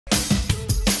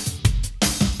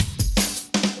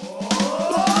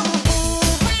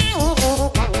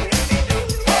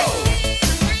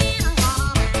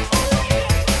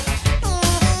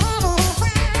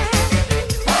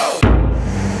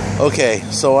Okay,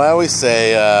 so I always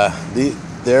say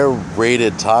they're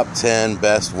rated top 10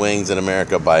 best wings in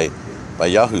America by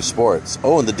Yahoo Sports.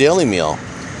 Oh, and the Daily Meal.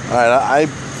 All right,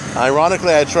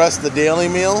 ironically, I trust the Daily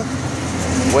Meal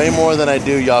way more than I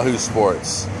do Yahoo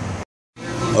Sports.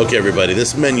 Okay, everybody,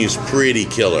 this menu's pretty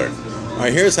killer. All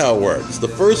right, here's how it works. The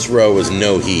first row is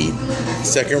no heat.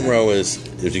 Second row is,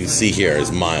 as you can see here,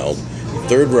 is mild.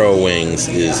 Third row of wings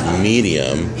is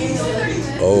medium.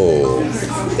 Oh,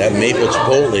 that maple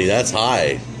chipotle, that's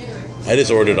high. I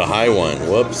just ordered a high one.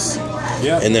 Whoops.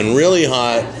 Yeah. And then really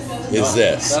hot is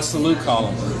this. That's the Luke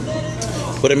column.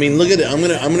 But I mean, look at it. I'm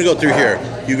gonna go through here.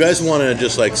 You guys want to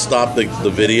just like stop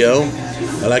the video?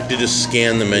 I like to just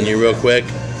scan the menu real quick.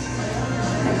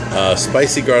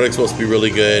 Spicy garlic's supposed to be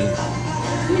really good.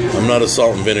 I'm not a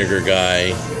salt and vinegar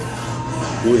guy.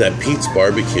 Ooh, that Pete's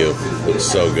barbecue looks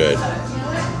so good.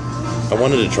 I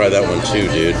wanted to try that one too,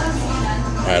 dude.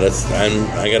 All right,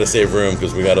 I gotta save room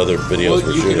because we got other videos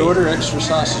we're shooting. You can order extra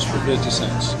sauces for 50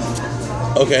 cents.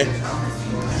 Okay.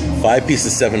 5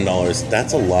 pieces, $7.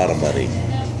 That's a lot of money.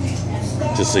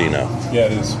 Just so you know. Yeah,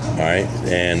 it is. All right,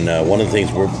 and one of the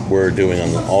things we're doing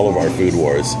on all of our food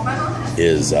wars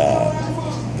is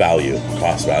value.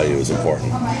 Cost value is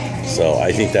important. So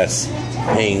I think that's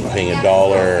paying $1,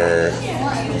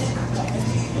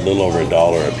 a little over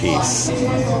 $1 a piece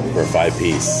for a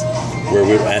 5-piece. Where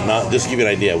we at not just to give you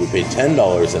an idea, we paid $10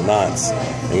 at Knott's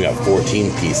and we got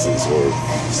 14 pieces or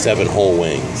 7 whole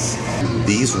wings.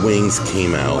 These wings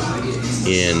came out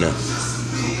in,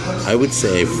 I would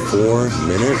say, 4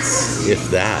 minutes, if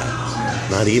that.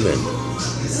 Not even.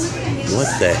 What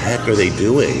the heck are they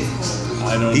doing?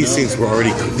 I don't know. These wings were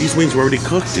already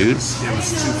cooked, dudes. It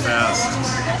was too fast.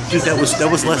 Dude, that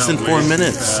was less than 4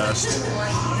 minutes. All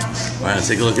right, let's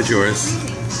take a look at yours.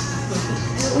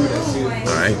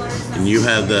 All right, and you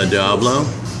have the Diablo.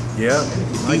 Yeah.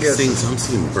 These things, I'm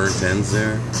seeing burnt ends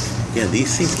there. Yeah,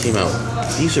 these things came out.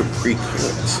 These are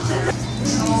pre-cooked.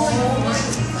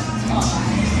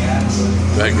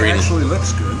 That green actually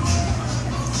looks good.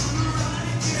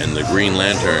 And the Green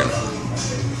Lantern.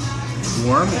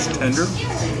 Warm, it's tender.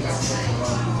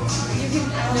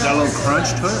 Got a little crunch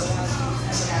to it.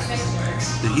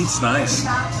 The heat's nice.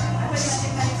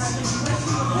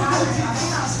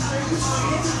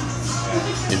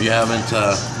 If you haven't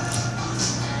here,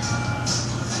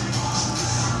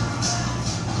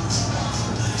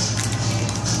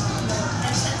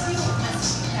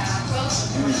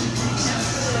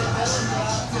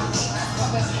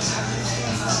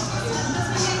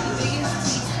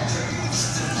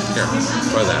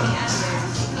 try that.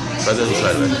 Try the other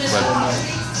side of it.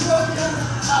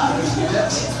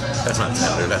 That's not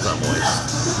tender, that's not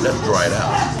moist. That's dried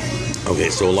out. Okay,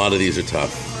 so a lot of these are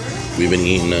tough. We've been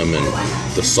eating them, and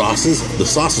the sauces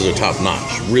are top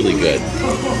notch, really good.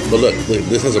 But look,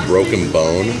 this has a broken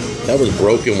bone. That was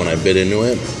broken when I bit into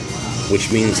it, which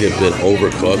means it's been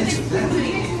overcooked.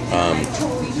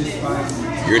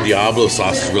 Your Diablo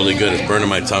sauce is really good. It's burning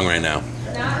my tongue right now.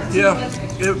 Yeah,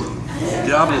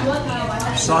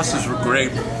 Diablo sauces were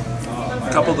great. A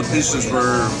couple of the pieces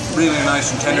were really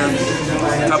nice and tender.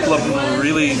 A couple of them were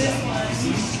really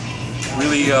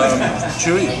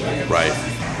chewy. Right.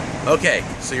 Okay,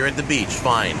 so you're at the beach,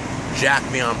 fine. Jack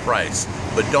me on price,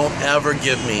 but don't ever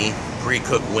give me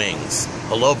pre-cooked wings.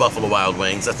 Hello, Buffalo Wild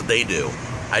Wings, that's what they do.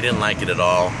 I didn't like it at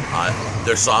all.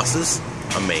 Their sauces,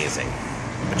 amazing.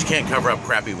 But you can't cover up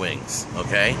crappy wings,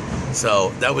 okay?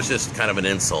 So that was just kind of an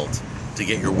insult to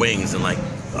get your wings in like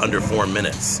under 4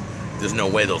 minutes. There's no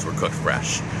way those were cooked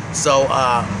fresh. So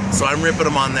I'm ripping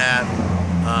them on that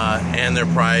and their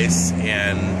price,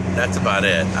 and that's about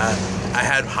it. I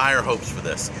had higher hopes for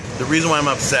this. The reason why I'm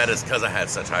upset is because I had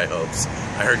such high hopes.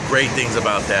 I heard great things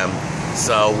about them.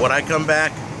 So would I come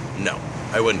back? No,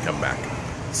 I wouldn't come back.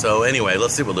 So anyway,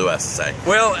 let's see what Lou has to say.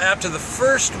 Well, after the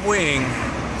first wing,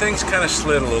 things kind of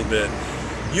slid a little bit.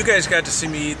 You guys got to see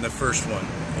me eating the first one.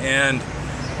 And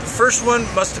the first one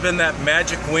must have been that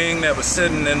magic wing that was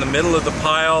sitting in the middle of the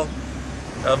pile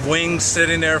of wings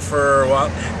sitting there for a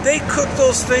while. They cooked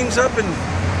those things up in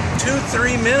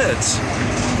 2-3 minutes.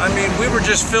 I mean, we were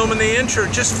just filming the intro,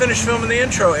 just finished filming the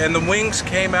intro, and the wings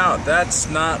came out. That's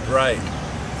not right.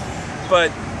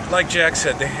 But like Jack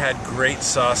said, they had great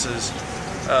sauces.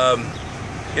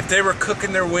 If they were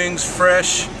cooking their wings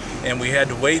fresh and we had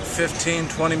to wait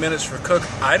 15-20 minutes for cook,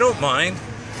 I don't mind.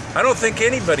 I don't think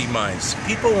anybody minds.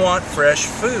 People want fresh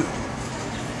food.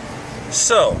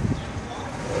 So,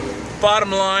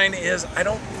 bottom line is,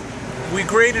 we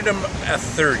graded them a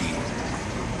 30,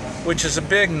 which is a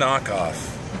big knockoff.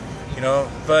 You know,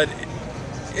 but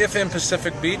if in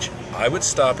Pacific Beach, I would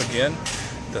stop again.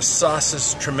 The sauce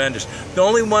is tremendous. The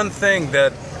only one thing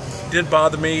that did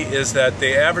bother me is that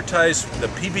they advertise the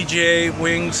PBJ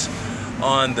wings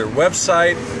on their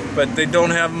website, but they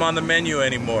don't have them on the menu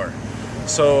anymore.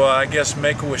 So I guess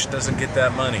Make-A-Wish doesn't get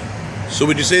that money. So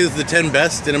would you say this is the 10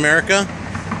 best in America?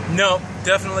 No,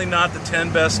 definitely not the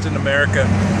 10 best in America.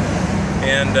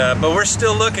 And but we're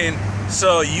still looking.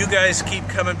 So you guys keep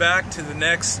coming back to the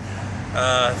next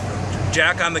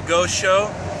Jack on the Go show,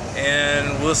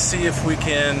 and we'll see if we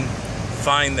can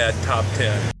find that top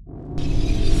 10.